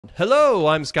Hello,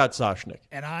 I'm Scott Soshnick.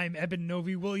 And I'm Eben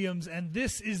Novy-Williams, and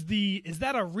this is is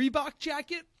that a Reebok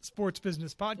jacket? Sports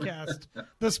Business Podcast,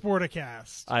 the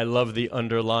Sporticast. I love the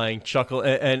underlying chuckle.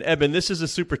 And Eben, this is a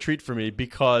super treat for me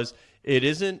because it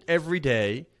isn't every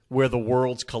day where the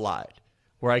worlds collide,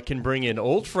 where I can bring in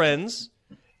old friends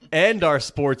and our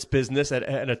sports business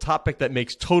and a topic that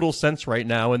makes total sense right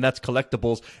now, and that's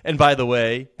collectibles. And by the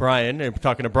way, Brian, and we're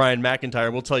talking to Brian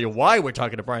McIntyre. We'll tell you why we're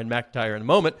talking to Brian McIntyre in a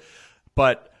moment.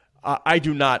 But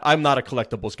I'm not a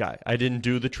collectibles guy. I didn't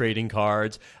do the trading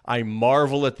cards. I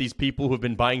marvel at these people who have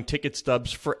been buying ticket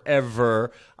stubs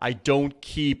forever. I don't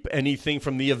keep anything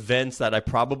from the events that I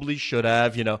probably should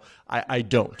have. I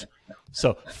don't.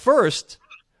 So first,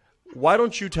 why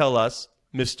don't you tell us,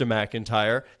 Mr.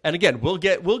 McIntyre? And again, we'll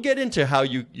get into how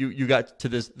you got to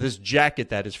this jacket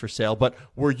that is for sale. But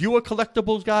were you a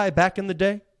collectibles guy back in the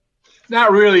day?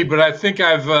 Not really, but I think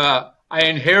I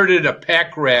inherited a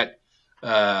pack rat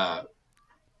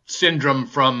syndrome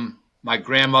from my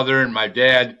grandmother and my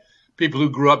dad, people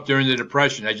who grew up during the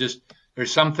Depression.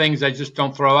 There's some things I just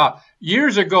don't throw out.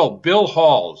 Years ago, Bill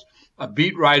Halls, a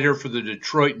beat writer for the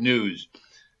Detroit News,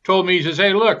 told me, he says,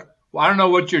 hey, look, I don't know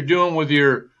what you're doing with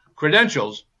your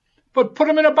credentials, but put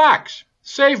them in a box,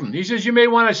 save them. He says, you may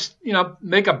want to,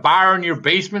 make a bar in your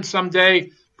basement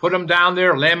someday, put them down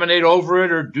there, laminate over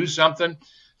it, or do something.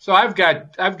 So I've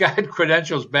got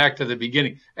credentials back to the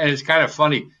beginning, and it's kind of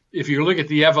funny. If you look at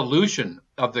the evolution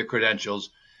of the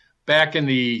credentials, back in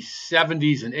the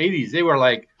 70s and 80s, they were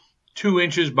like 2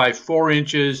 inches by 4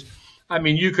 inches. I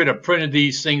mean, you could have printed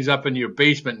these things up in your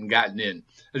basement and gotten in.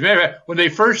 As a matter of fact, when they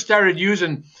first started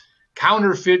using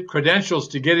counterfeit credentials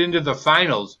to get into the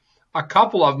finals, a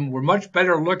couple of them were much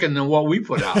better looking than what we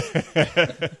put out.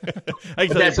 I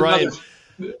can tell you, Brian.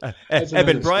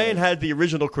 Eben, Brian had the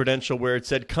original credential where it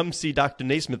said, come see Dr.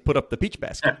 Naismith put up the peach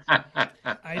basket.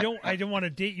 I don't want to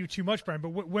date you too much, Brian, but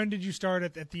when did you start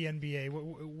at the NBA?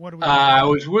 What do we I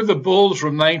was with the Bulls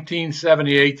from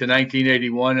 1978 to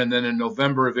 1981, and then in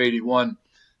November of 81,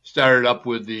 started up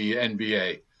with the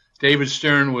NBA. David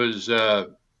Stern was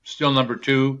still number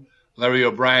 2. Larry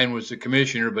O'Brien was the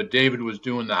commissioner, but David was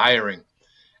doing the hiring,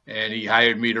 and he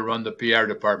hired me to run the PR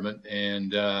department,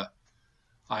 and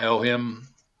I owe him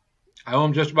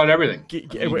just about everything.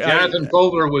 Jonathan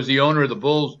Kovler was the owner of the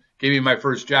Bulls, gave me my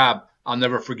first job. I'll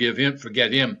never forget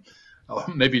him. Oh,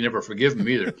 maybe never forgive him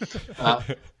either.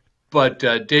 But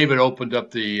David opened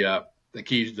up the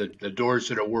keys, the doors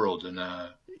to the world, and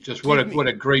just what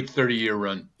a great 30-year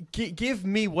run. Give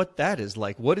me what that is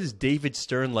like. What is David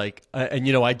Stern like? And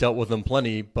I dealt with him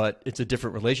plenty, but it's a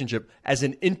different relationship. As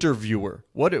an interviewer,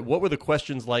 what were the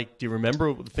questions like? Do you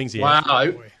remember the things he asked?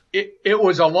 Wow. It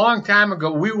was a long time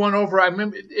ago. We went over, I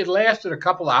remember it lasted a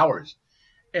couple hours,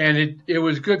 and it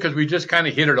was good because we just kind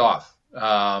of hit it off.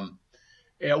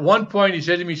 At one point he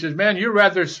said to me, he says, man, you're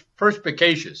rather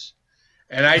perspicacious.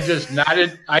 And I just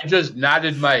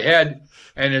nodded my head.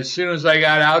 And as soon as I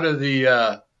got out of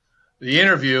the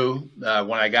interview,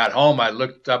 when I got home, I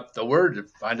looked up the word to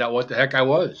find out what the heck I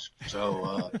was.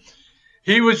 So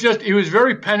he was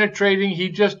very penetrating.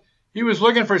 He was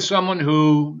looking for someone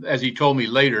who, as he told me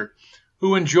later,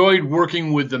 who enjoyed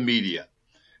working with the media.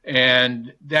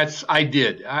 And I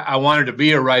did. I wanted to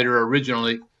be a writer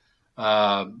originally,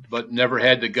 but never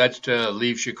had the guts to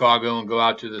leave Chicago and go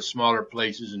out to the smaller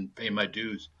places and pay my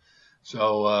dues.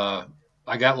 So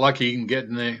I got lucky in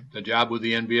getting the job with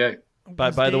the NBA.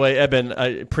 By the way,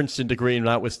 Eben, Princeton degree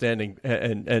notwithstanding,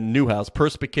 and Newhouse,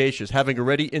 perspicacious, having a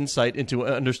ready insight into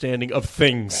an understanding of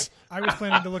things. I was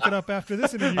planning to look it up after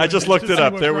this interview. I just looked it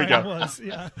up. There we go.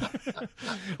 Yeah.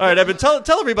 All right, Eben,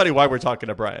 tell everybody why we're talking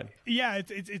to Brian. Yeah,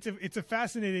 it's a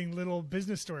fascinating little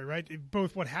business story, right?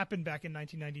 Both what happened back in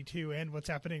 1992 and what's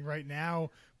happening right now,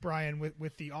 Brian,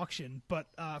 with the auction. But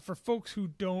for folks who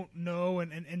don't know,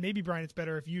 and maybe, Brian, it's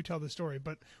better if you tell the story,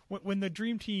 but when the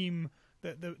Dream Team,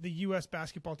 the U.S.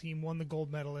 basketball team, won the gold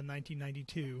medal in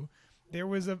 1992, there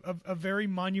was a very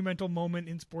monumental moment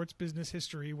in sports business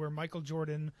history where Michael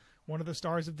Jordan, one of the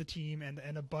stars of the team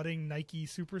and a budding Nike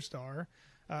superstar,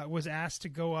 was asked to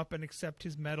go up and accept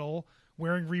his medal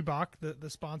wearing Reebok, the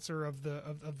sponsor of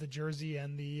the jersey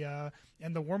and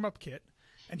the warm-up kit.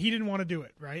 And he didn't want to do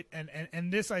it, right?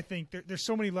 And this, I think, there's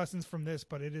so many lessons from this,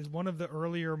 but it is one of the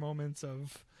earlier moments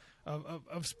of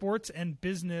sports and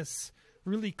business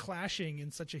really clashing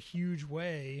in such a huge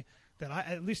way that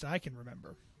at least I can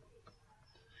remember.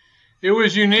 It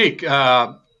was unique.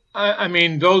 I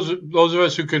mean, those of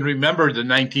us who can remember the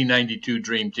 1992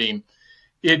 Dream Team,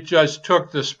 it just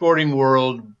took the sporting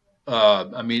world,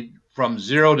 from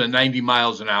 0 to 90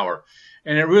 miles an hour.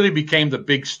 And it really became the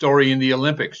big story in the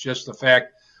Olympics, just the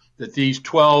fact that these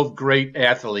 12 great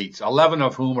athletes, 11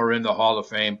 of whom are in the Hall of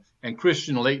Fame, and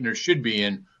Christian Laettner should be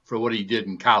in for what he did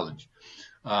in college.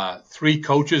 3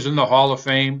 coaches in the Hall of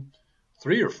Fame,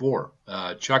 3 or 4.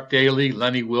 Chuck Daly,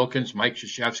 Lenny Wilkins, Mike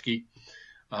Krzyzewski.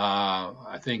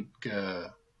 I think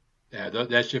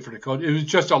that's it for the coach. It was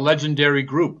just a legendary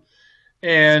group.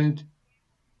 And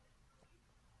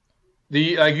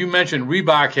like you mentioned,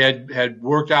 Reebok had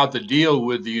worked out the deal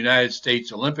with the United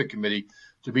States Olympic Committee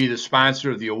to be the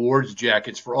sponsor of the awards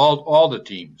jackets for all the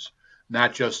teams,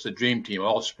 not just the Dream Team,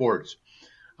 all sports.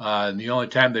 And the only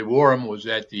time they wore them was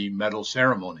at the medal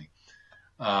ceremony.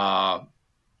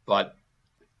 But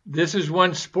this is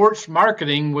when sports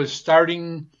marketing was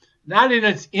starting, not in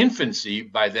its infancy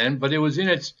by then, but it was in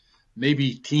its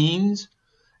maybe teens.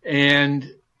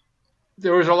 And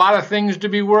there was a lot of things to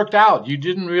be worked out. You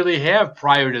didn't really have,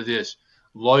 prior to this,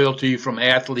 loyalty from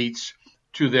athletes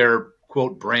to their,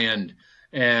 quote, brand.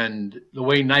 And the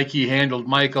way Nike handled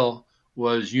Michael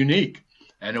was unique,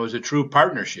 and it was a true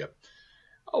partnership.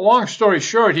 A long story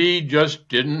short, he just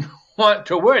didn't want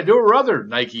to wear it. There were other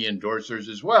Nike endorsers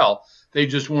as well. They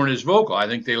just weren't as vocal. I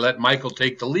think they let Michael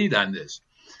take the lead on this,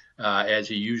 as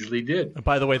he usually did. And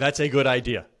by the way, that's a good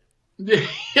idea.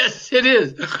 Yes, it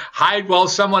is. Hide while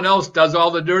someone else does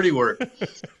all the dirty work.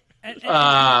 And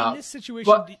in this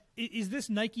situation, is this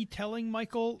Nike telling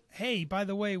Michael, hey, by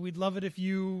the way, we'd love it if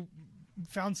you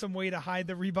found some way to hide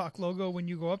the Reebok logo when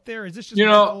you go up there? Is this just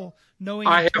Michael knowing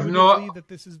that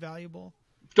this is valuable?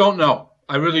 Don't know.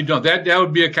 I really don't. That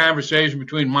would be a conversation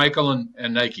between Michael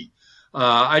and Nike.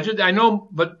 I know,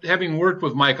 but having worked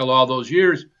with Michael all those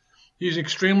years, he's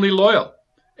extremely loyal.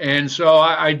 And so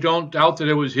I don't doubt that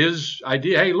it was his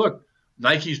idea. Hey, look,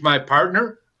 Nike's my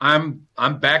partner. I'm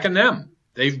backing them.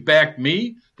 They've backed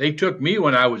me. They took me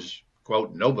when I was,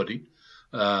 quote, nobody.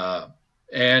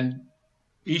 And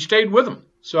he stayed with them.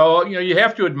 So, you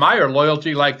have to admire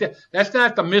loyalty like that. That's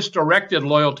not the misdirected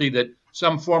loyalty that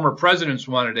some former presidents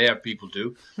wanted to have people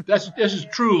do. This is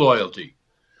true loyalty.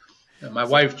 And my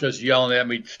wife's just yelling at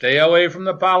me, stay away from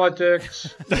the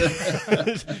politics.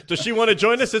 Does she want to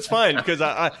join us? It's fine, because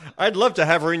I'd love to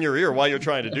have her in your ear while you're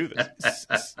trying to do this.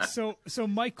 So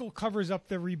Michael covers up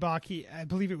the Reebok. I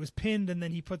believe it was pinned, and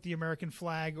then he put the American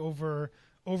flag over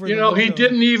the logo. He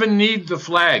didn't even need the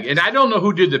flag. And I don't know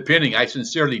who did the pinning. I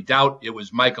sincerely doubt it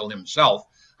was Michael himself.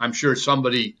 I'm sure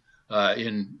somebody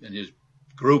in his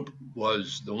group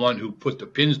was the one who put the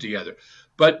pins together.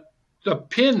 But the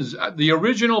pins, the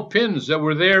original pins that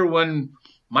were there when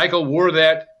Michael wore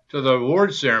that to the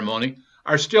award ceremony,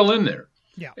 are still in there.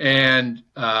 Yeah. And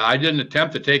I didn't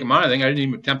attempt to take them on. I didn't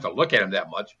even attempt to look at them that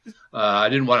much. I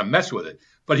didn't want to mess with it.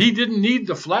 But he didn't need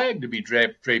the flag to be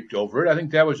draped over it. I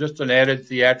think that was just an added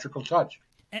theatrical touch.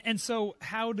 And so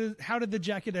how did the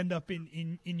jacket end up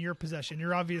in your possession?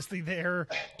 You're obviously there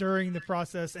during the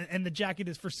process, and the jacket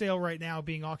is for sale right now,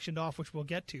 being auctioned off, which we'll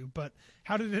get to. But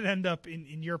how did it end up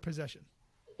in your possession?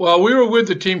 Well, we were with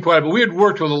the team quite a bit. We had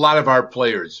worked with a lot of our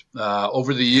players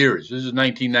over the years. This is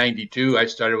 1992. I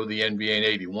started with the NBA in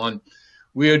 81.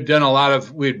 We had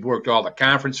worked all the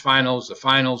conference finals,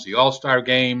 the All-Star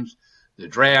games, the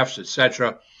drafts,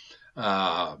 etc.,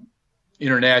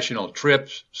 international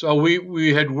trips. So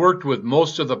we had worked with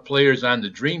most of the players on the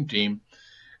Dream Team,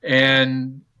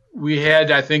 and we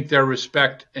had, I think, their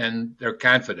respect and their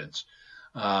confidence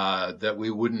that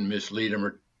we wouldn't mislead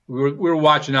them. We were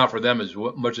watching out for them as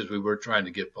much as we were trying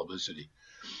to get publicity.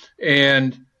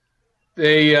 And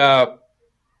they I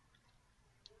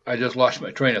just lost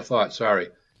my train of thought. Sorry.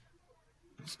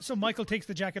 So Michael takes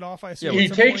the jacket off, I assume? He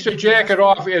takes the jacket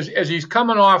off as he's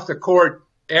coming off the court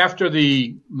after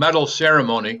the medal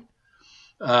ceremony,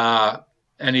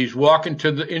 and he's walking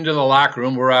into the locker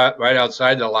room. We're right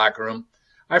outside the locker room.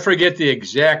 I forget the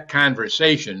exact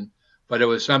conversation, but it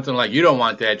was something like, "You don't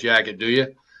want that jacket, do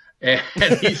you?" And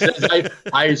he says,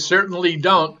 I certainly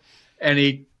don't. And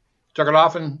he took it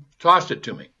off and tossed it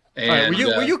to me. And,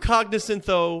 were you cognizant,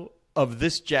 though, of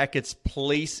this jacket's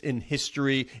place in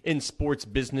history, in sports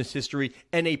business history,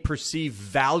 and a perceived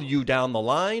value down the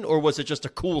line, or was it just a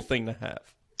cool thing to have?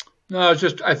 No, it's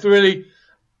just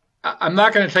I'm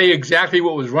not going to tell you exactly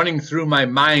what was running through my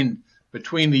mind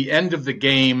between the end of the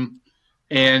game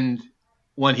and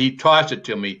when he tossed it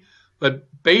to me. But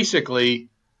basically,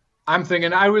 I'm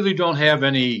thinking I really don't have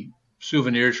any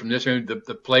souvenirs from this.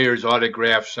 The players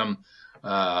autographed some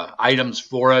items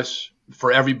for us,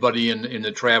 for everybody in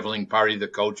the traveling party, the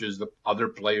coaches, the other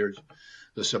players,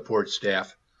 the support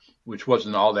staff, which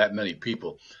wasn't all that many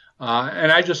people. And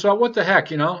I just thought, what the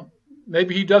heck,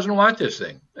 maybe he doesn't want this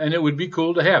thing, and it would be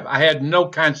cool to have. I had no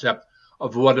concept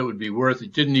of what it would be worth.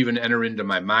 It didn't even enter into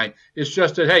my mind. It's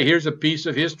just that, hey, here's a piece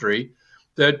of history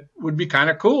that would be kind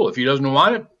of cool. If he doesn't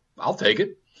want it, I'll take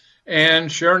it.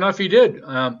 And sure enough, he did.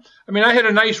 I had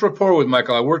a nice rapport with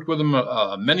Michael. I worked with him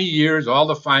many years, all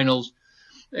the finals,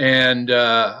 and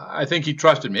I think he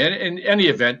trusted me. And in any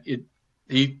event,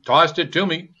 he tossed it to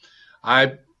me.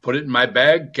 I put it in my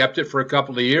bag, kept it for a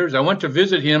couple of years. I went to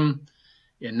visit him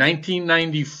in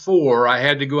 1994. I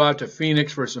had to go out to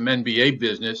Phoenix for some NBA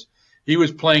business. He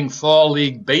was playing fall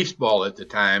league baseball at the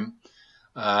time.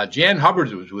 Jan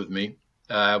Hubbard was with me.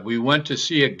 We went to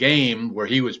see a game where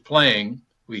he was playing.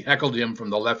 We heckled him from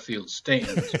the left field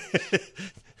stands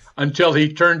until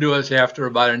he turned to us after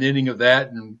about an inning of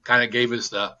that and kind of gave us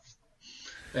the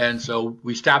 – and so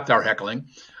we stopped our heckling.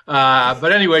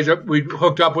 But anyways, we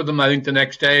hooked up with him, I think, the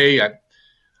next day.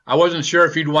 I wasn't sure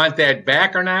if he'd want that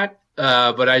back or not,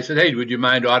 but I said, hey, would you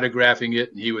mind autographing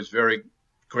it? And he was very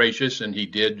gracious, and he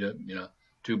did.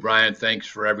 To Brian, thanks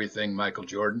for everything, Michael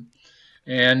Jordan.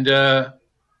 And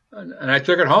I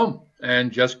took it home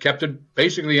and just kept it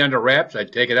basically under wraps.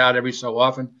 I'd take it out every so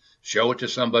often, show it to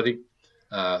somebody,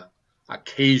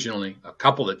 occasionally, a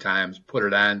couple of times, put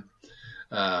it on.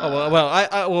 Whoa.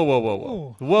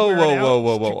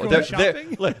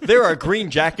 There are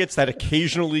green jackets that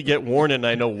occasionally get worn, and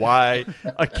I know why.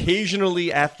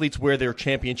 Occasionally, athletes wear their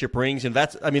championship rings, and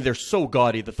they're so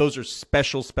gaudy that those are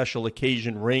special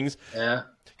occasion rings. Yeah.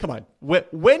 Come on.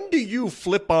 When do you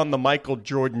flip on the Michael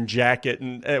Jordan jacket,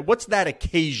 and what's that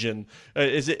occasion?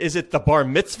 Is it the bar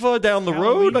mitzvah down the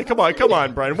road? Like, come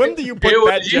on, Brian. When do you put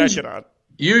that jacket on?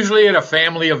 Usually at a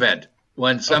family event,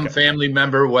 when some family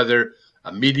member, whether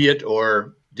immediate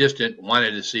or distant,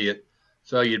 wanted to see it.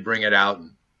 So you'd bring it out,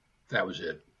 and that was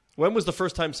it. When was the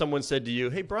first time someone said to you,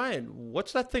 hey, Brian,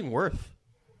 what's that thing worth?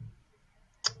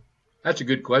 That's a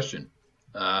good question.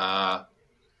 I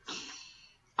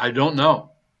don't know.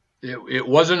 It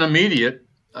wasn't immediate,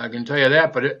 I can tell you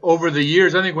that. But over the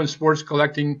years, I think when sports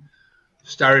collecting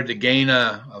started to gain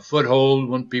a foothold,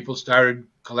 when people started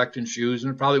collecting shoes,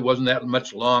 and it probably wasn't that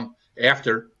much long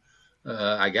after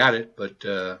I got it, but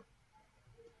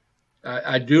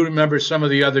I do remember some of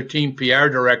the other team PR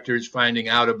directors finding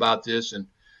out about this, and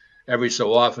every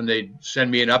so often they'd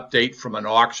send me an update from an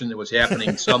auction that was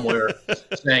happening somewhere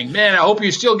saying, man, I hope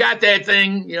you still got that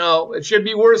thing. It should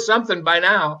be worth something by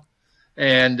now.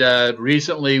 And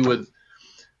recently with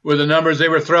the numbers they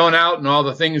were throwing out and all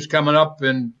the things coming up,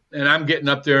 and I'm getting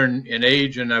up there in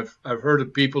age, and I've heard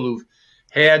of people who've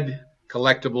had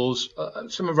collectibles,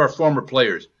 some of our former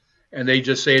players, and they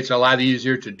just say it's a lot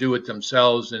easier to do it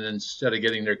themselves, and instead of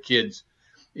getting their kids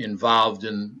involved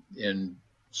in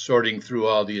sorting through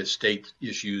all the estate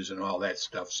issues and all that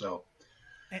stuff. So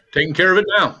taking care of it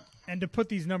now. And to put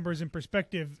these numbers in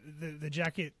perspective, the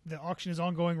jacket, the auction is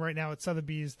ongoing right now at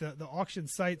Sotheby's. The auction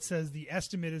site says the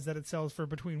estimate is that it sells for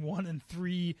between $1 and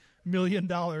 $3 million,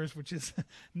 which is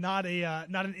not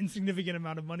an insignificant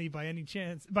amount of money by any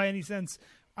sense.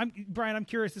 Brian, I'm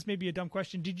curious. This may be a dumb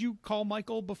question. Did you call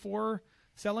Michael before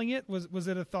selling it? Was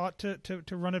it a thought to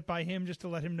run it by him just to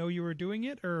let him know you were doing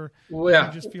it, or did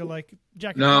you just feel like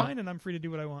jacket's mine and I'm free to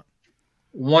do what I want?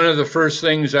 One of the first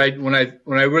things when I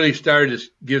really started to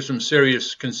give some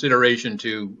serious consideration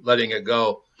to letting it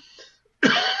go,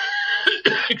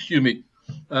 excuse me,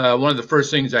 one of the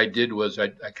first things I did was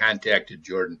I contacted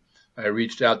Jordan. I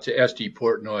reached out to Esty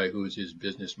Portnoy, who was his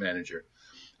business manager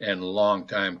and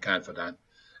longtime confidant,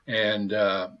 and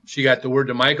she got the word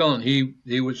to Michael, and he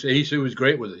said he was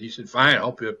great with it. He said, "Fine, I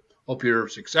hope you're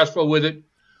successful with it.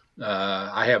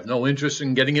 I have no interest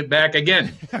in getting it back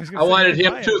again." I wanted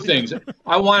him two things.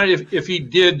 I wanted if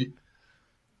he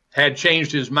had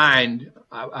changed his mind,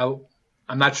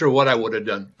 I'm not sure what I would have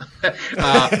done.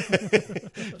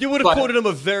 You would have quoted him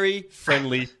a very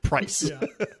friendly price. Yeah.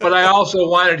 But I also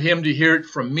wanted him to hear it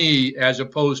from me as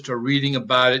opposed to reading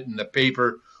about it in the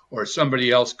paper or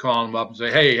somebody else calling him up and say,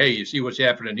 hey, you see what's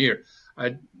happening here.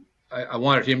 I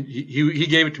wanted him, he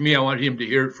gave it to me. I wanted him to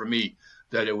hear it from me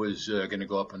that it was going to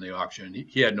go up in the auction.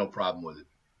 He had no problem with it.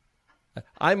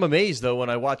 I'm amazed, though, when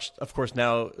I watched, of course,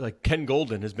 now, like Ken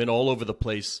Golden has been all over the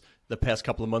place the past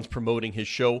couple of months promoting his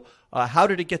show. How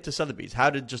did it get to Sotheby's? How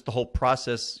did just the whole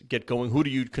process get going? Who do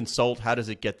you consult? How does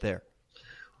it get there?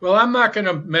 Well, I'm not going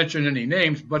to mention any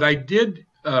names, but I did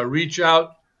reach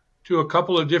out to a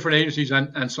couple of different agencies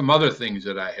on some other things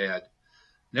that I had.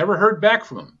 Never heard back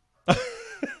from them.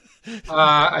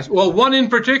 One in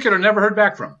particular, never heard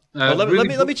back from.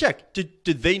 Let me check. Did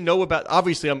they know about?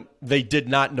 Obviously, they did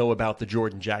not know about the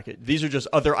Jordan jacket. These are just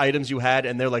other items you had,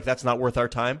 and they're like, "That's not worth our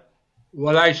time."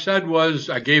 What I said was,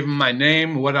 I gave them my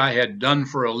name, what I had done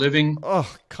for a living. Oh,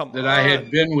 come on! That I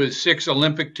had been with 6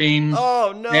 Olympic teams.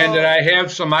 Oh no! And that I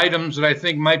have some items that I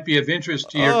think might be of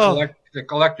interest to the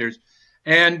collectors.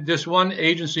 And this one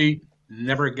agency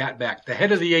never got back. The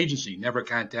head of the agency never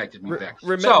contacted me back.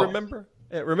 Remember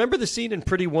the scene in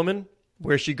Pretty Woman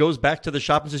where she goes back to the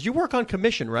shop and says, "You work on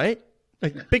commission, right?"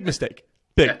 Like, big mistake.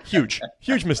 Big, huge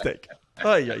mistake.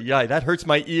 Yeah, that hurts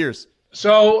my ears.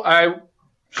 So I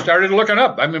started looking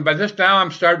up. I mean, by this now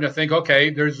I'm starting to think, okay,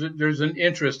 there's an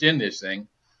interest in this thing.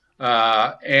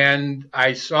 And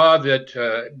I saw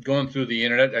that going through the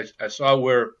internet, I saw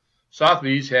where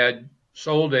Sotheby's had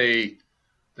sold the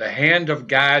Hand of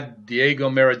God Diego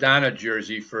Maradona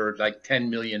jersey for like $10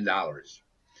 million.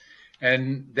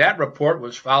 And that report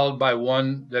was followed by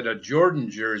one that a Jordan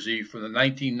jersey from the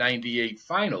 1998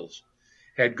 finals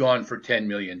had gone for $10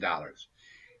 million.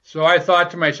 So I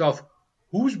thought to myself,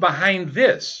 who's behind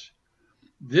this?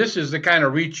 This is the kind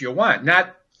of reach you want,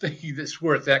 not thinking it's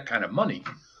worth that kind of money.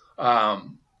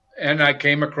 And I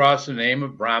came across the name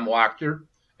of Bram Wachter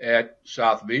at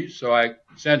Sotheby's, so I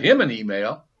sent him an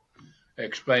email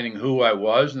explaining who I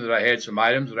was and that I had some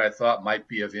items that I thought might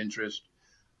be of interest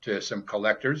to some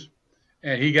collectors.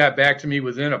 And he got back to me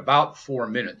within about 4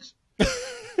 minutes.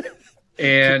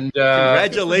 And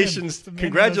congratulations.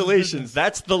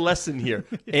 That's the lesson here.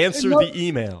 Answer the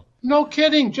email. No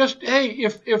kidding. Just, hey,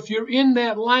 if you're in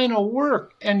that line of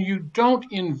work and you don't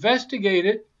investigate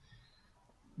it,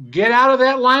 get out of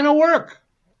that line of work.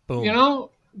 Boom. We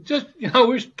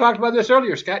talked about this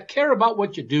earlier, Scott. Care about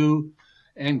what you do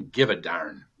and give a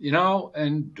darn,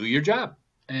 and do your job.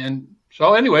 And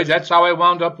so anyways, that's how I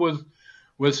wound up with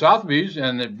Sotheby's,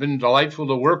 and it's been delightful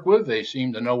to work with. They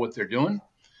seem to know what they're doing.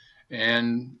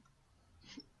 And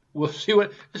we'll see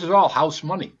this is all house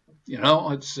money.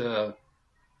 It's,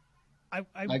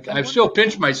 I've still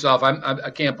pinched myself. I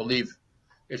can't believe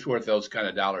it's worth those kind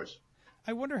of dollars.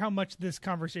 I wonder how much this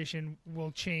conversation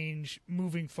will change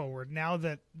moving forward now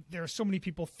that there are so many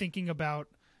people thinking about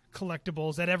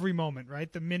collectibles at every moment,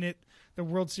 right? The minute the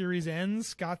World Series ends,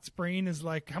 Scott's brain is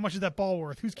like, how much is that ball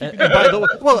worth? Who's keeping it? By the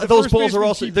way, those balls are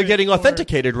also, they're getting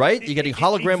authenticated, right? You're getting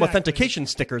hologram authentication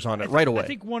stickers on it right away. I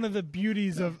think one of the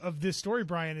beauties of this story,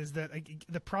 Brian, is that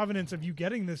the provenance of you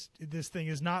getting this thing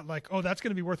is not like, oh, that's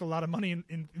going to be worth a lot of money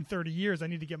in 30 years. I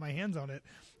need to get my hands on it.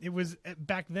 It was,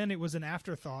 back then, it was an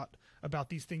afterthought about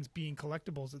these things being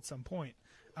collectibles at some point.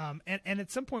 And at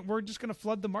some point, we're just going to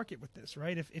flood the market with this,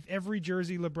 right? If every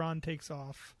jersey LeBron takes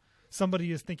off,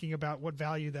 somebody is thinking about what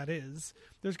value that is.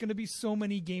 There's going to be so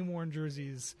many game-worn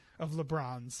jerseys of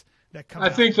LeBron's that come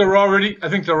out. I think there already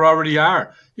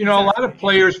are. A lot of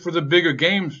players for the bigger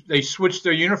games, they switch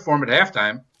their uniform at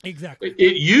halftime. Exactly.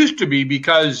 It used to be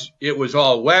because it was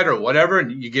all wet or whatever,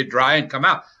 and you get dry and come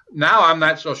out. Now I'm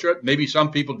not so sure. Maybe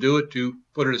some people do it to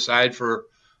put it aside for,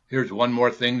 here's one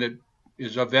more thing that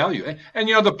is of value. And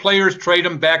the players trade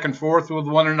them back and forth with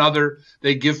one another.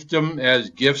 They gift them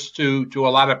as gifts to a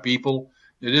lot of people.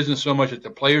 It isn't so much that the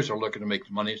players are looking to make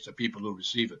the money, it's the people who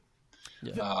receive it.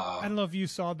 Yeah. I don't know if you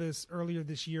saw this earlier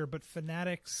this year, but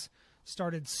Fanatics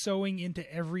started sewing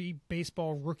into every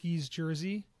baseball rookie's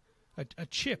jersey a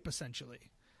chip, essentially.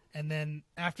 And then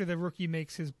after the rookie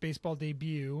makes his baseball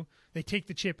debut, they take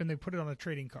the chip and they put it on a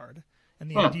trading card. And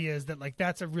the idea is that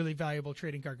that's a really valuable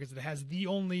trading card because it has the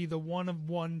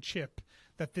one-of-one chip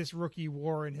that this rookie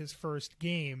wore in his first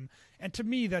game. And to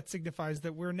me, that signifies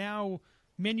that we're now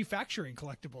manufacturing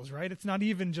collectibles, right? It's not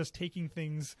even just taking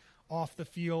things off the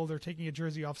field or taking a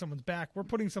jersey off someone's back. We're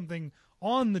putting something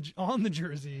on the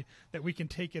jersey that we can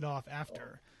take it off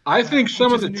after. I think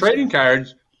some of the trading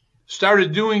cards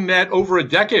started doing that over a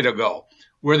decade ago,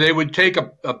 where they would take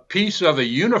a piece of a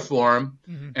uniform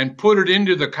and put it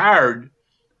into the card,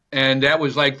 and that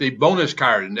was like the bonus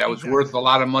card, and that was worth a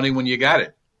lot of money when you got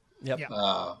it. Yep.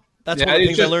 That's one of the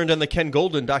things I learned in the Ken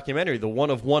Golden documentary, the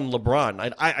one-of-one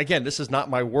LeBron. Again, this is not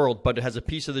my world, but it has a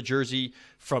piece of the jersey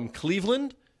from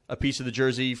Cleveland, a piece of the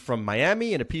jersey from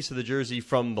Miami, and a piece of the jersey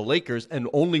from the Lakers, and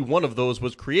only one of those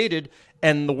was created,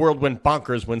 and the world went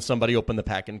bonkers when somebody opened the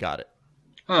pack and got it.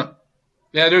 Huh.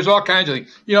 Yeah, there's all kinds of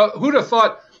things. Who'd have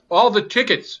thought all the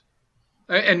tickets,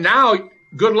 and now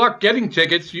good luck getting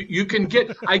tickets. You can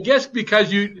get, I guess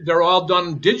because they're all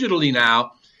done digitally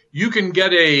now, you can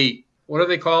get what are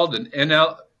they called? An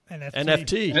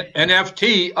NFT.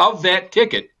 NFT of that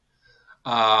ticket.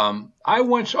 I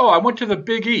went to the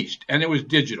Big East, and it was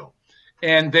digital.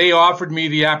 And they offered me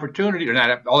the opportunity,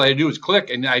 all I had to do was click,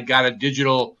 and I got a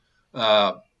digital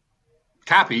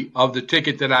copy of the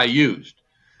ticket that I used.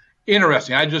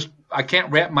 Interesting. I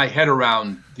can't wrap my head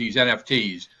around these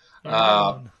NFTs.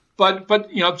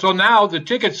 But so now the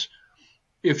tickets,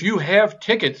 if you have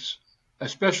tickets,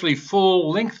 especially full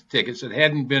length tickets that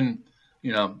hadn't been,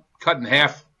 cut in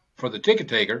half for the ticket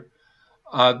taker,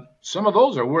 some of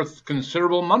those are worth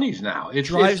considerable monies now. It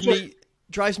drives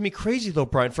drives me crazy, though,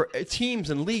 Brian, for teams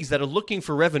and leagues that are looking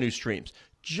for revenue streams.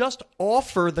 Just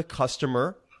offer the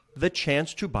customer the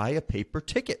chance to buy a paper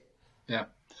ticket. Yeah.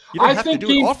 You don't have to do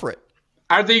it, offer it.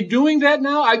 Are they doing that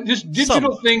now? This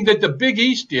digital thing that the Big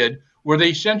East did, where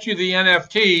they sent you the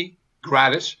NFT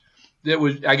gratis, that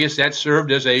was, I guess that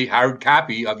served as a hard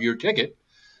copy of your ticket.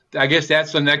 I guess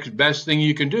that's the next best thing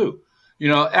you can do. You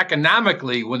know,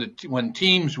 economically, when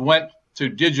teams went to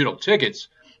digital tickets,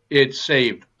 it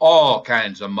saved all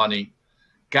kinds of money,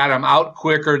 got them out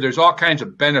quicker. There's all kinds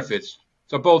of benefits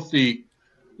to both the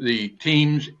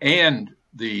teams and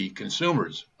the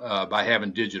consumers by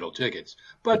having digital tickets.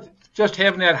 But just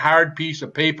having that hard piece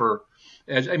of paper,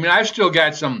 I've still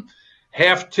got some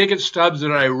half ticket stubs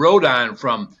that I wrote on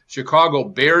from Chicago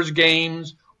Bears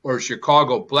games or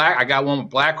Chicago I got one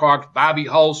with Blackhawks. Bobby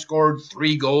Hull scored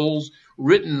 3 goals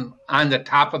written on the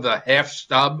top of the half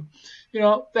stub. You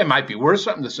know, they might be worth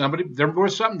something to somebody. They're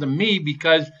worth something to me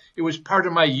because it was part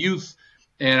of my youth,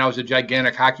 and I was a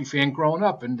gigantic hockey fan growing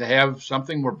up. And to have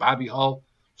something where Bobby Hull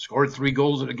scored 3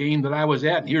 goals at a game that I was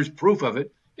at, and here's proof of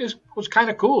it, was kind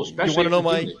of cool. Especially you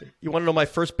want to know my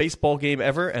first baseball game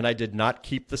ever, and I did not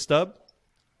keep the stub?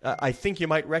 I think you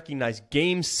might recognize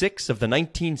Game 6 of the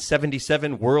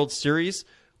 1977 World Series,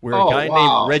 where a guy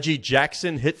named Reggie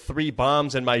Jackson hit 3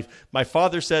 bombs, and my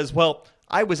father says, well,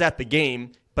 I was at the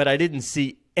game, but I didn't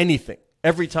see anything.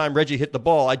 Every time Reggie hit the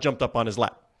ball, I jumped up on his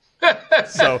lap.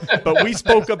 But we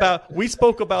spoke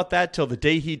about that till the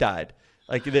day he died.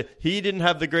 Like he didn't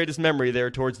have the greatest memory there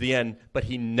towards the end, but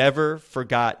he never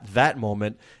forgot that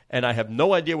moment. And I have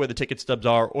no idea where the ticket stubs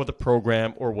are or the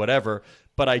program or whatever,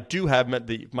 but I do have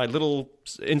my little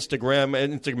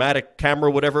Instagmatic camera,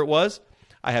 whatever it was.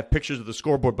 I have pictures of the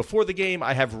scoreboard before the game.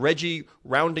 I have Reggie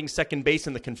rounding second base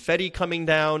and the confetti coming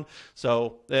down.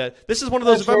 So this is one of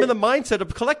those, if I'm in the mindset of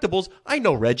collectibles, I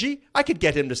know Reggie. I could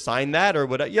get him to sign that or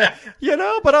whatever. Yeah,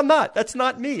 but I'm not. That's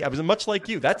not me. I was much like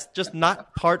you. That's just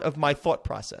not part of my thought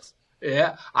process.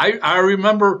 Yeah, I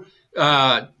remember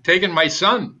taking my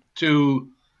son to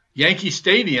Yankee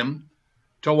Stadium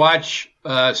to watch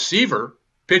Seaver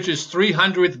pitch his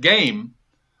 300th game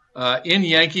in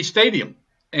Yankee Stadium.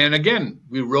 And again,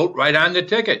 we wrote right on the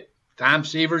ticket, Tom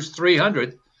Seaver's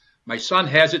 300th. My son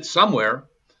has it somewhere,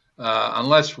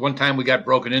 unless one time we got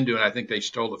broken into and I think they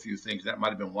stole a few things. That might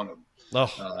have been one of them.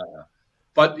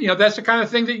 But, that's the kind of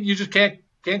thing that you just can't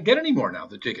get anymore now,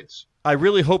 the tickets. I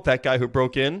really hope that guy who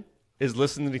broke in is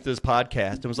listening to this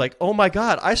podcast and was like, "Oh my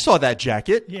God, I saw that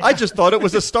jacket. Yeah. I just thought it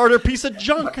was a starter piece of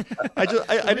junk. I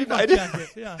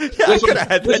didn't." Yeah. This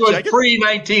was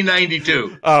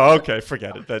pre-1992. Oh, okay,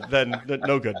 forget it. Then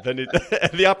no good. Then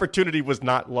the opportunity was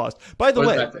not lost. By the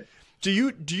way, do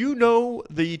you know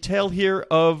the tale here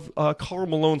of Karl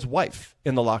Malone's wife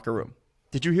in the locker room?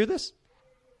 Did you hear this?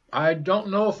 I don't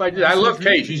know if I did. I love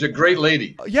Kate. She's a great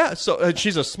lady. Yeah, so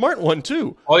she's a smart one,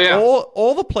 too. Oh, yeah.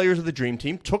 All the players of the Dream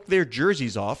Team took their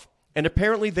jerseys off, and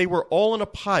apparently they were all in a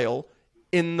pile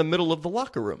in the middle of the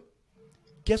locker room.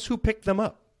 Guess who picked them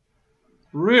up?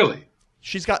 Really?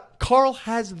 Karl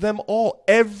has them all.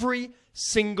 Every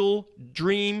single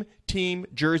Dream Team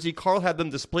jersey. Karl had them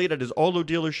displayed at his auto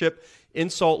dealership in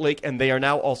Salt Lake, and they are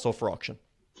now also for auction.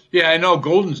 Yeah, I know.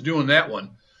 Golden's doing that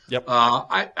one. Yep.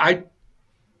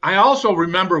 I also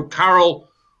remember Karl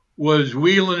was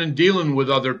wheeling and dealing with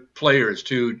other players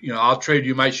too. I'll trade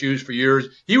you my shoes for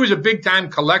yours. He was a big time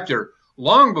collector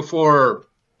long before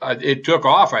it took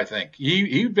off. I think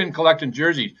he'd been collecting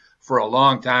jerseys for a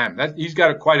long time. He's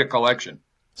got quite a collection.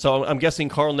 So I'm guessing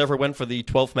Karl never went for the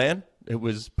 12th man. It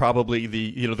was probably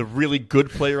the really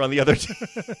good player on the other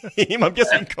team. I'm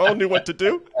guessing Karl knew what to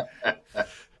do.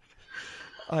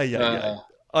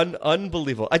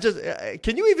 Unbelievable.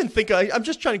 Can you even think? I'm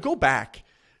just trying to go back.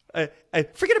 I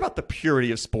forget about the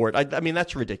purity of sport. I mean,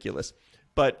 that's ridiculous.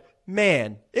 But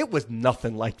man, it was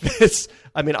nothing like this.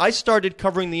 I mean, I started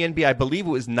covering the NBA. I believe it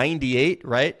was '98,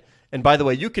 right? And by the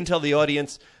way, you can tell the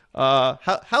audience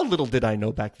how little did I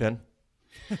know back then.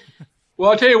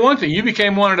 Well, I'll tell you one thing. You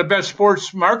became one of the best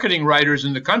sports marketing writers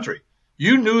in the country.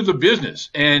 You knew the business,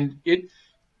 and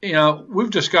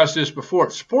we've discussed this before.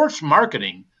 Sports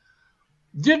marketing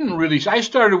didn't really. I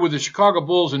started with the Chicago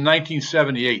Bulls in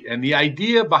 1978, and the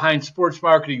idea behind sports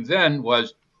marketing then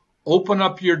was open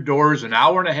up your doors an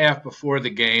hour and a half before the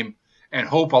game and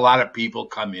hope a lot of people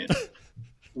come in.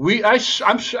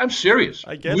 I'm serious.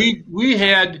 I get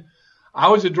it. I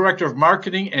was the director of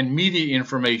marketing and media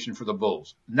information for the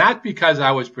Bulls, not because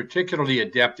I was particularly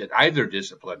adept at either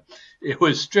discipline. It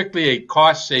was strictly a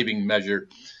cost-saving measure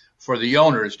for the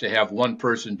owners to have one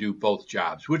person do both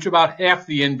jobs, which about half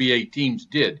the NBA teams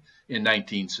did in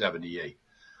 1978.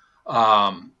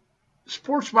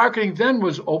 sports marketing then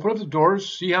was open up the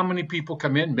doors, see how many people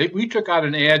come in. Maybe we took out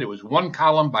an ad. It was one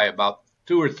column by about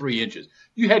 2 or 3 inches.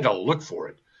 You had to look for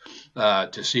it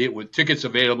to see it with tickets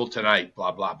available tonight,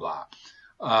 blah, blah, blah.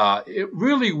 It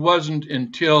really wasn't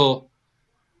until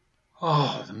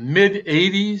the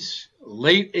mid-'80s,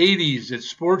 late 80s that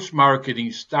sports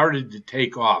marketing started to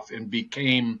take off and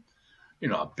became,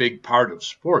 a big part of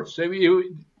sports.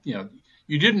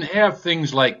 You didn't have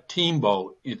things like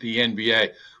Teambo at the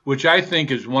NBA, which I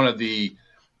think is one of the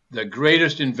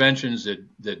greatest inventions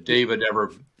that David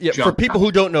ever jumped for people on.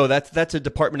 who don't know, that's a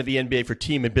department of the NBA for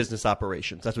team and business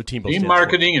operations. That's what Teambo stands Team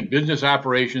marketing and business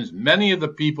operations. Many of the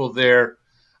people there,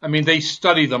 they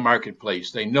study the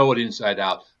marketplace. They know it inside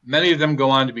out. Many of them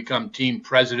go on to become team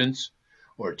presidents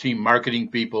or team marketing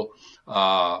people,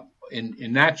 in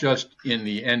not just in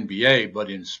the NBA, but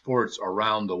in sports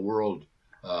around the world,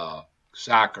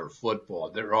 soccer, football.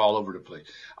 They're all over the place.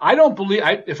 I don't believe,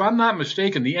 if I'm not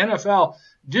mistaken, the NFL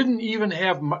didn't even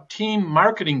have team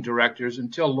marketing directors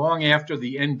until long after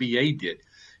the NBA did.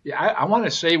 I want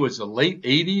to say it was the late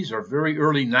 80s or very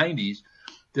early 90s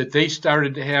that they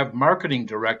started to have marketing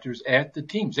directors at the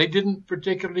teams. They didn't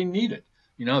particularly need it.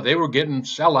 They were getting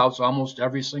sellouts almost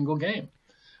every single game.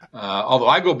 Although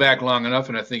I go back long enough,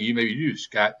 and I think you maybe do,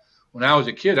 Scott. When I was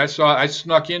a kid, I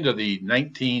snuck into the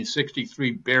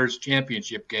 1963 Bears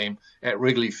championship game at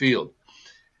Wrigley Field.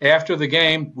 After the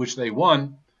game, which they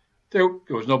won, there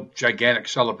was no gigantic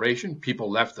celebration.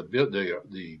 People left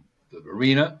the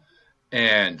arena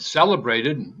and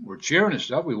celebrated and were cheering and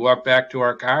stuff. We walked back to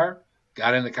our car,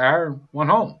 got in the car, and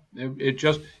went home.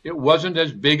 It wasn't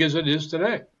as big as it is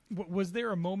today. Was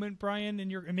there a moment, Brian,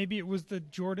 maybe it was the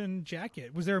Jordan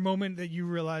jacket? Was there a moment that you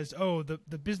realized,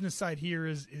 the business side here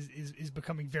is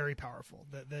becoming very powerful,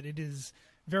 that it is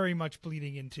very much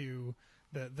bleeding into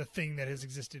the thing that has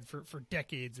existed for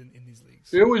decades in these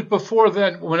leagues? It was before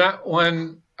then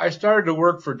when I started to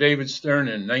work for David Stern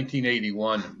in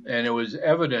 1981, and it was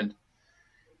evident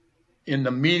in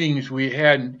the meetings we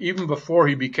had, even before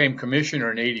he became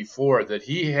commissioner in 84, that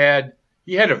he had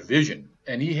a vision,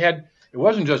 and it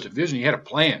wasn't just a vision, he had a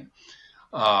plan.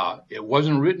 It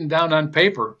wasn't written down on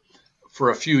paper for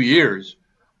a few years,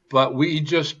 but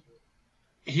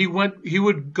he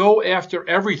would go after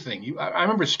everything. I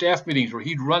remember staff meetings where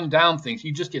he'd run down things.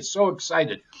 He'd just get so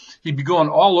excited. He'd be going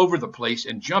all over the place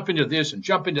and jump into this and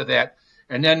jump into that.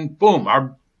 And then, boom,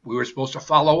 we were supposed to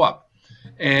follow up.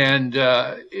 And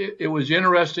it was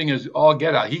interesting as all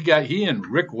get out. He and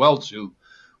Rick Welts, who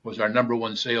was our number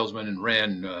one salesman and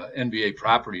ran NBA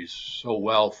properties so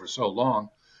well for so long.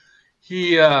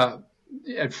 He,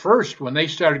 at first, when they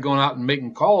started going out and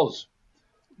making calls,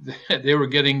 they were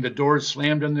getting the doors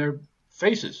slammed in their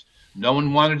faces. No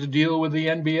one wanted to deal with the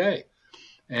NBA.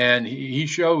 And he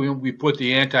showed, we put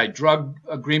the anti-drug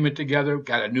agreement together,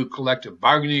 got a new collective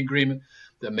bargaining agreement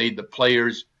that made the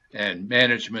players and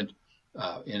management,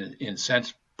 in a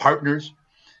sense, partners.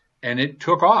 And it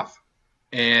took off.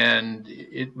 And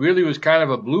it really was kind of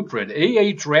a blueprint.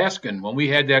 A.H. Raskin, when we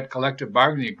had that collective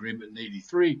bargaining agreement in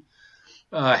 83,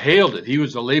 hailed it. He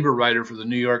was a labor writer for the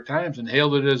New York Times and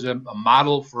hailed it as a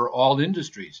model for all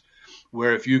industries,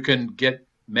 where if you can get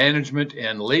management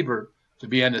and labor to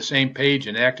be on the same page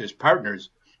and act as partners,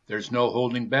 there's no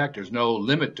holding back. There's no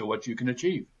limit to what you can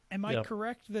achieve. Am I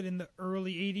correct that in the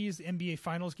early 80s, NBA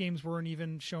Finals games weren't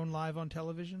even shown live on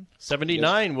television?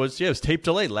 79 was tape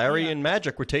delay. Larry and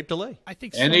Magic were tape delay. I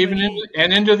think and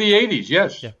into the 80s,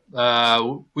 yes. Yeah.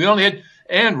 We only had,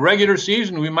 and regular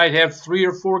season, we might have 3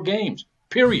 or 4 games,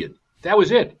 period. That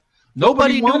was it.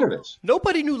 Nobody wanted us.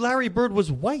 Nobody knew Larry Bird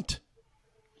was white.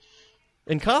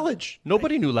 In college,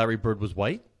 nobody knew Larry Bird was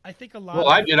white. I think a lot. Well,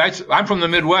 I did. I'm from the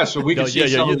Midwest, so we can see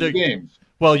some of the games.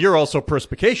 Well, you're also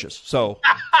perspicacious, so.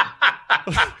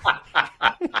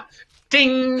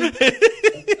 Ding!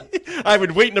 I've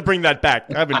been waiting to bring that back.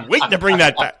 That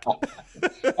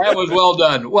was well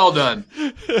done. Well done.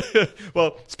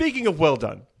 Well, speaking of well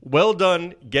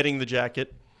done getting the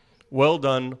jacket, well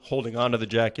done holding on to the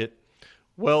jacket,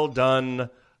 well done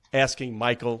asking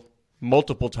Michael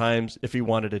multiple times if he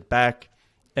wanted it back,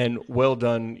 and well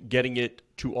done getting it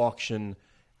to auction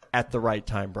at the right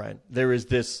time, Brian. There is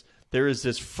this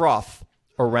froth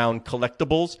around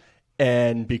collectibles,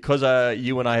 and because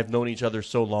you and I have known each other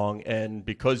so long, and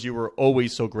because you were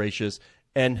always so gracious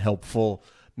and helpful,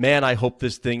 man, I hope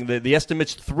this thing, the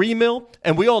estimate's $3 million,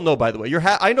 and we all know, by the way,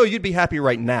 I know you'd be happy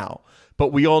right now,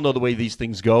 but we all know the way these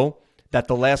things go, that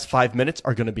the last 5 minutes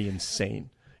are going to be insane.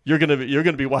 You're gonna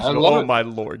be watching. Oh my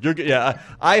Lord!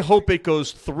 I hope it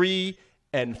goes 3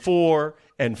 and 4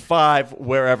 and 5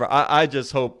 wherever. I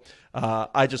just hope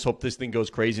this thing goes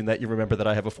crazy and that you remember that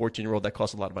I have a 14-year-old that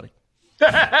costs a lot of money.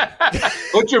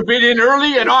 Put your bid in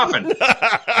early and often.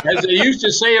 As they used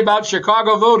to say about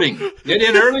Chicago voting, get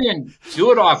in early and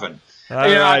do it often.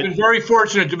 Right. I've been very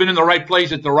fortunate to have been in the right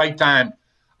place at the right time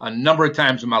a number of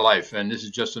times in my life, and this is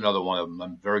just another one of them.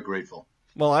 I'm very grateful.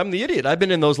 Well, I'm the idiot. I've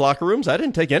been in those locker rooms. I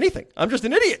didn't take anything. I'm just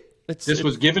an idiot. This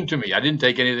was given to me. I didn't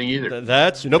take anything either.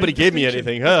 Nobody gave me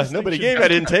anything. Nobody gave me. I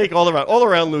didn't take. All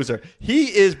around loser. He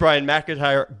is Brian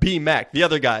McIntyre, B Mac. The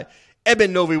other guy,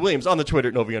 Eben Novy-Williams on the Twitter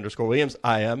at Novy_Williams.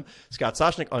 I am Scott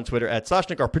Soshnick on Twitter at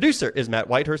Soshnick. Our producer is Matt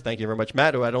Whitehurst. Thank you very much,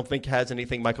 Matt, who I don't think has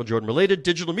anything Michael Jordan related.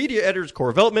 Digital media editor is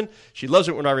Cora Veltman. She loves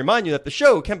it when I remind you that the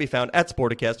show can be found at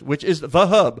Sporticast, which is the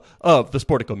hub of the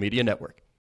Sportico Media Network.